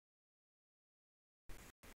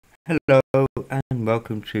Hello and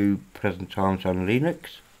welcome to Present Times on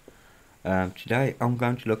Linux. Today I'm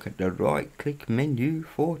going to look at the right click menu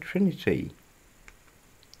for Trinity.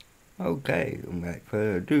 Okay, without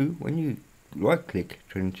further ado, when you right click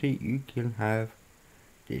Trinity you can have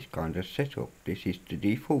this kind of setup. This is the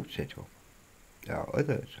default setup. There are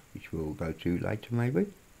others which we'll go to later maybe.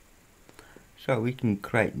 So we can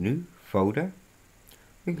create new folder.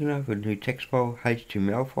 We can have a new text file,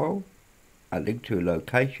 HTML file, a link to a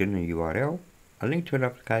location, a URL, a link to an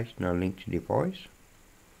application, a link to device.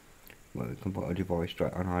 Well, we can put a device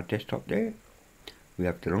straight on our desktop there. We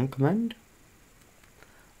have the run command.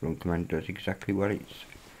 Run command does exactly what it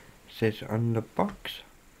says on the box.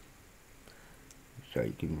 So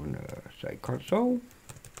you can run say console.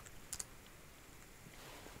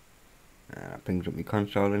 That brings up your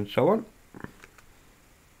console and so on.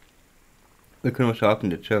 We can also open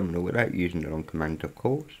the terminal without using the run command, of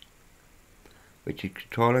course, which is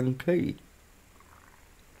Control and key.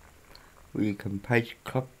 We can paste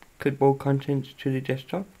clipboard contents to the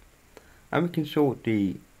desktop, and we can sort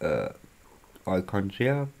the icons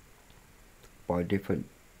here by different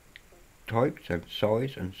types and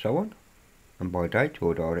size and so on, and by date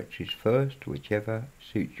or directories first, whichever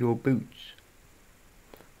suits your boots.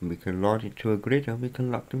 And we can line it to a grid and we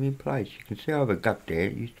can lock them in place. You can see I have a gap there.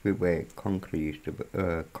 It used to be where concrete used to be,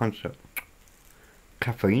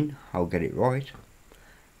 caffeine, I'll get it right.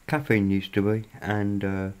 Caffeine used to be,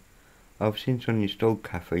 and I've since uninstalled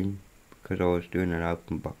caffeine because I was doing an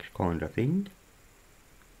open box kind of thing.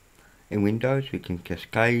 In Windows we can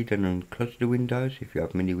cascade and uncluster the windows. If you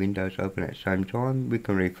have many windows open at the same time, we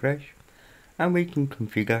can refresh and we can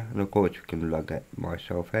configure, and of course we can log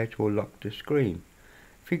myself out or lock the screen.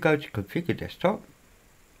 If we go to configure desktop,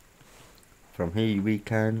 from here we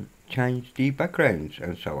can change the backgrounds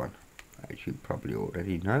and so on, as you probably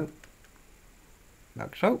already know,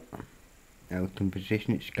 like so. Now we can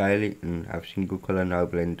position it, scale it, and have single colour, no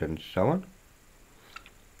blend, and so on.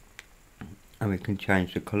 And we can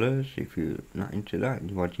change the colours if you're not into that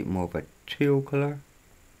and you want it more of a teal colour.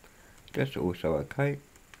 That's also okay.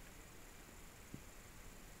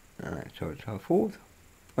 And so on and so forth.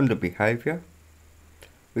 Under behaviour,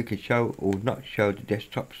 we can show or not show the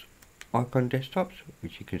icon desktops,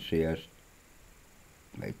 which you can see as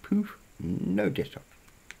a poof, no desktops.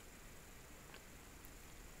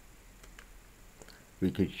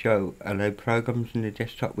 We can show allow programs in the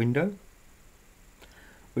desktop window.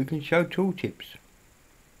 We can show tooltips.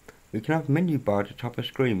 We can have menu bar at the top of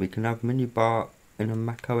screen. We can have menu bar in a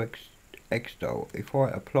Mac OS X style. If I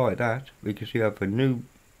apply that, we can see I have a new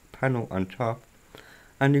panel on top.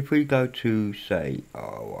 And if we go to say,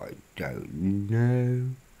 I don't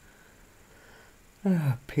know,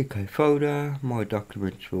 pick a folder, my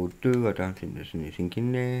documents will do. I don't think there's anything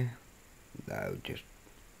in there. No, just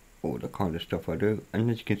all the kind of stuff I do.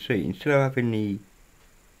 And as you can see, instead of having the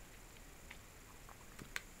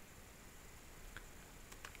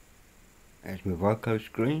as my Voco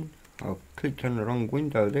screen, I've clicked on the wrong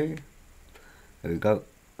window there. There we go.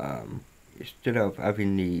 Instead of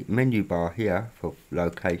having the menu bar here for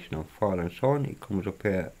location on file and so on, it comes up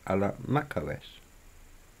here a la macOS.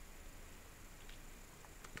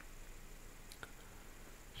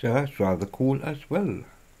 So that's rather cool as well.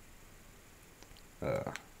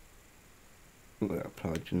 We'll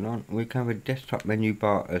apply to none. We can have a desktop menu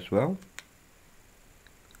bar as well,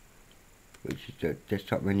 which is the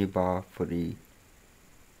desktop menu bar for the,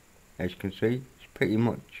 as you can see, it's pretty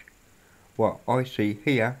much what I see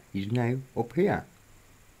here is now up here.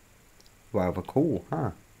 Rather cool,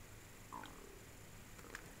 huh?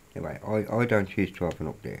 Anyway, I don't choose to have an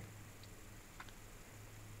up there.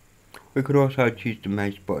 We could also choose the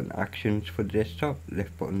mouse button actions for the desktop.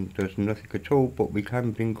 Left button does nothing at all, but we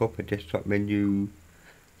can bring up a desktop menu,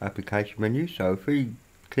 application menu. So if we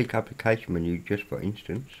click application menu just for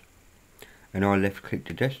instance, and I left click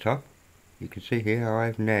the desktop, you can see here I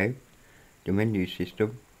have now the menu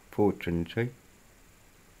system for Trinity.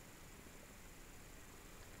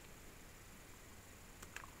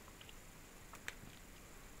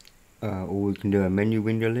 Or we can do a menu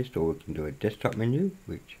window list, or we can do a desktop menu,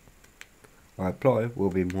 which I apply will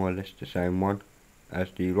be more or less the same one as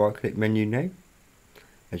the right click menu now.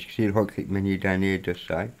 As you can see, the right click menu down here does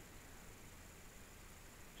say.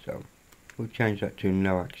 So we'll change that to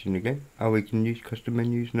no action again. Or we can use custom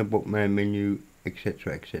menus and a bookmark menu,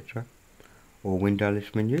 etc, etc, or window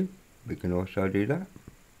list menu. We can also do that,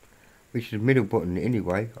 which is middle button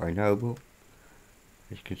anyway, I know, but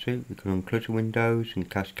as you can see we can unclutter windows and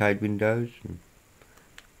cascade windows and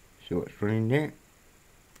see what's running there.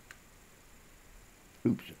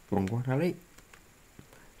 Oops, wrong one, Ali.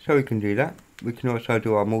 So we can do that. we can also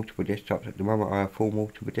do our multiple desktops. At the moment I have 4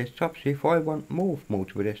 multiple desktops. If I want more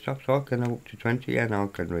multiple desktops, I can have up to 20 and I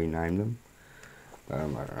can rename them. I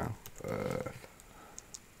don't know.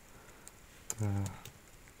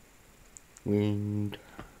 Wind,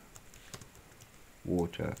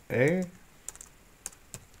 water, air.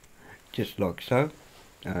 Just like so.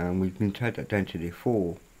 We can take that down to the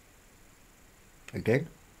 4 again.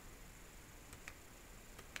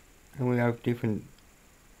 And we have different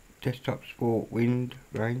desktops for wind,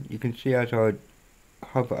 rain. You can see as I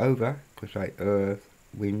hover over, because say earth,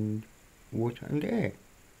 wind, water and air.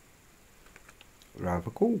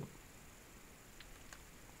 Rather cool.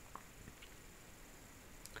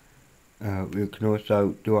 We can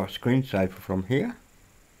also do our screensaver from here.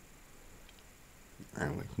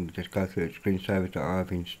 And we can just go through the screensavers that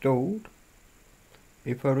I've installed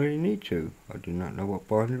if I really need to. I do not know what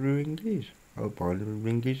binary ring is. Oh, binary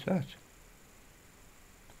ring is that.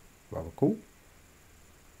 Rather cool.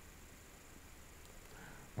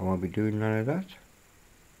 I won't be doing none of that.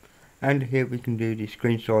 And here we can do the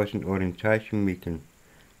screen size and orientation. We can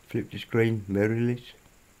flip the screen mirrorless,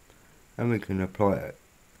 and we can apply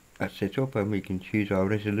a setup, and we can choose our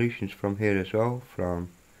resolutions from here as well, from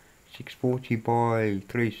 640 by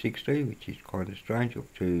 360, which is kind of strange,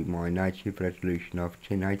 up to my native resolution of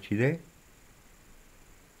 1080 there.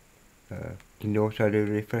 You can also do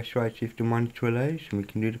refresh rates if the monitor allows, and we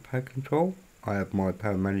can do the power control. I have my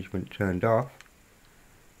power management turned off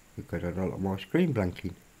because I don't like my screen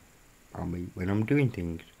blanking on me when I'm doing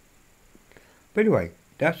things. But anyway,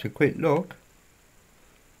 that's a quick look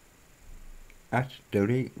at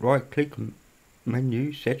the right click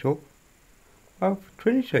menu setup of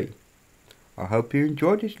Trinity. I hope you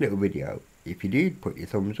enjoyed this little video. If you did, put your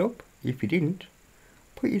thumbs up. If you didn't,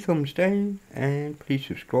 put your thumbs down, and please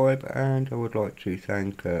subscribe. And I would like to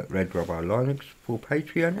thank Red Robot Linux for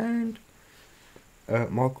Patreon,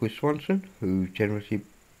 and Michael Swanson, who generously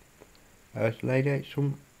has laid out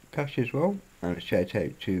some cash as well. And a shout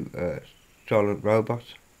out to Silent Robot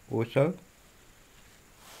also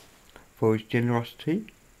for his generosity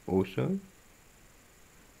also.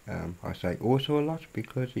 I say also a lot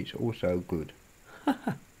because it's also good.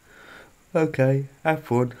 Okay, have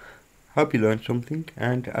fun. Hope you learned something,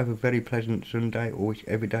 and have a very pleasant Sunday or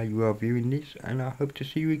every day you are viewing this, and I hope to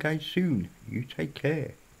see you again soon. You take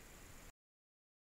care.